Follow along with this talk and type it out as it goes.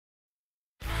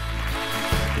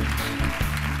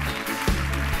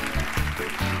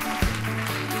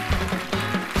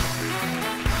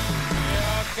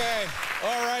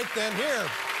right, then, here.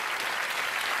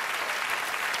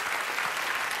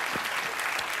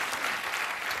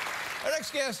 Our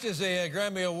next guest is a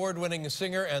Grammy Award-winning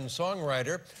singer and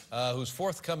songwriter whose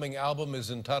forthcoming album is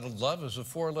entitled Love is a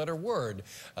Four-Letter Word.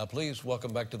 Please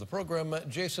welcome back to the program,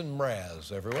 Jason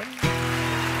Mraz, everyone.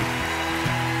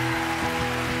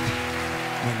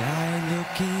 When I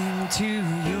look into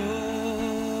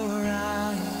your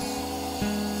eyes,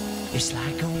 it's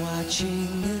like I'm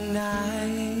watching the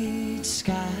night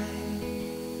sky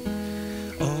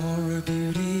or a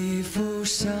beautiful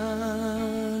sunrise.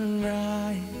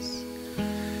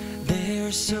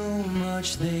 There's so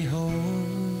much they hold,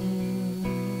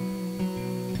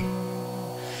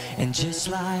 and just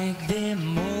like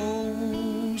them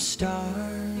old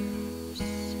stars,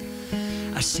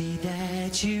 I see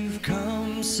that you've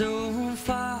come so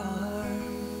far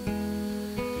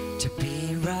to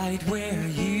be right where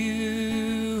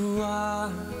you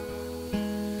are.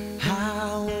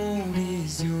 How old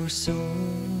is your soul?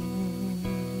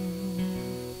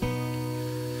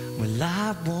 Well,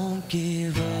 I won't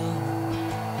give up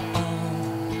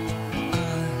on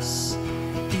us,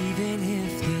 even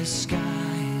if the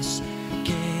skies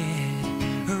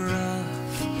get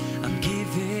rough. I'm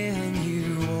giving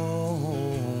you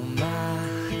all my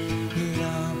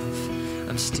love.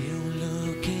 I'm still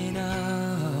looking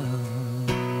up,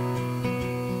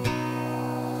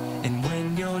 and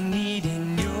when you're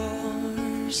needing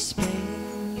your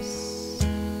space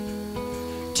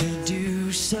to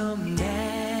do some navigating,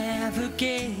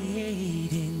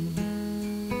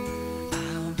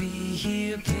 I'll be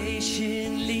here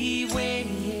patiently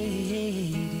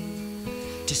waiting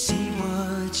to see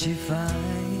what you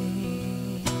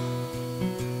find.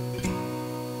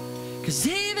 'Cause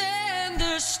even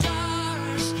the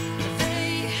stars,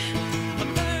 they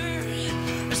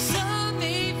burn, some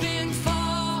even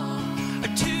fall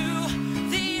to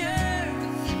the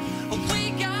earth.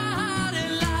 We got a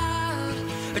lot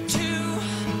to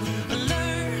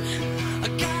learn.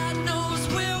 God knows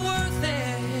we're worth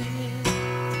it.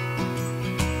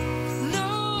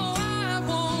 No, I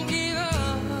won't give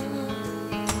up.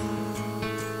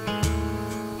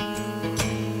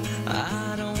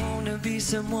 I don't want to be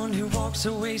someone who walks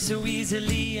away so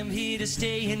easily. I'm here to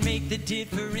stay and make the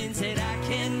difference that I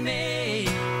can make.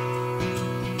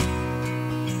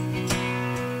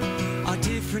 Our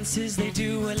differences, they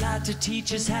do a lot to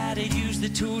teach us how to use the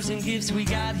tools and gifts we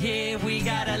got here. We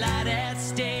got a lot at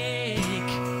stake,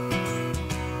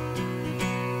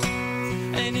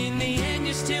 and in the end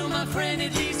you're still my friend.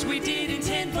 At least we did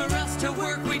intend for us to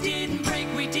work. We didn't break,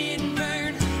 we didn't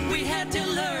burn. We had to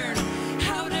learn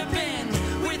how to bend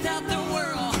without the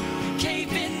world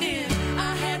caving in.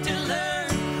 I had to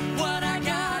learn what I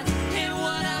got and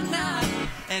what I'm not,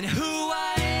 and who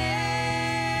I am.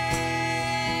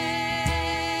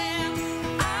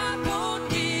 I won't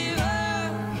give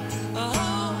up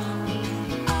on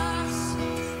us,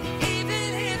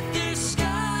 even if the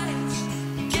skies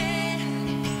get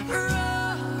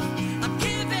rough. I'm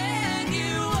giving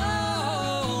you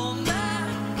all my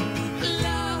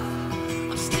love.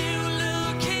 I'm still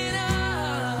looking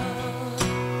up.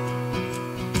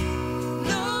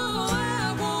 No,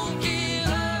 I won't give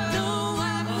up. No,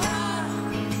 I'm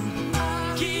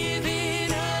not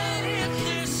giving up. If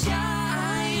the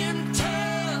sky am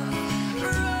tough,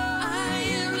 I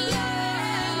am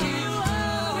love.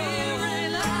 We're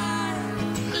alive,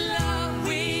 love.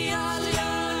 We are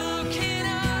looking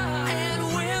up, and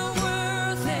we're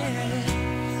worth it.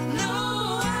 No,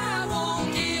 I won't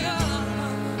give up.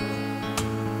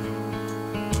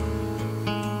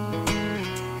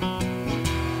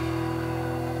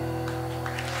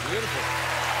 Beautiful.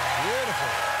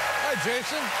 Beautiful. Hi,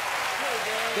 Jason.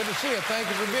 Good to see you. Thank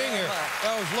you for being here.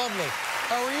 That was lovely.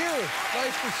 How are you?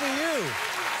 Nice to see you.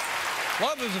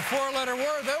 Love is a four-letter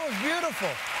word. That was beautiful.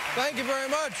 Thank you very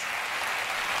much.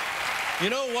 You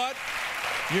know what?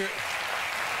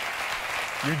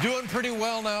 You're doing pretty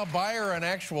well now. Buy her an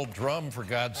actual drum, for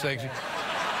God's sake.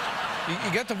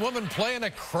 You got the woman playing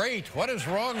a crate. What is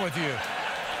wrong with you?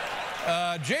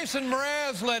 Jason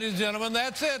Mraz, ladies and gentlemen.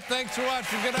 That's it. Thanks for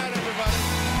watching. Good night,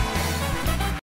 everybody.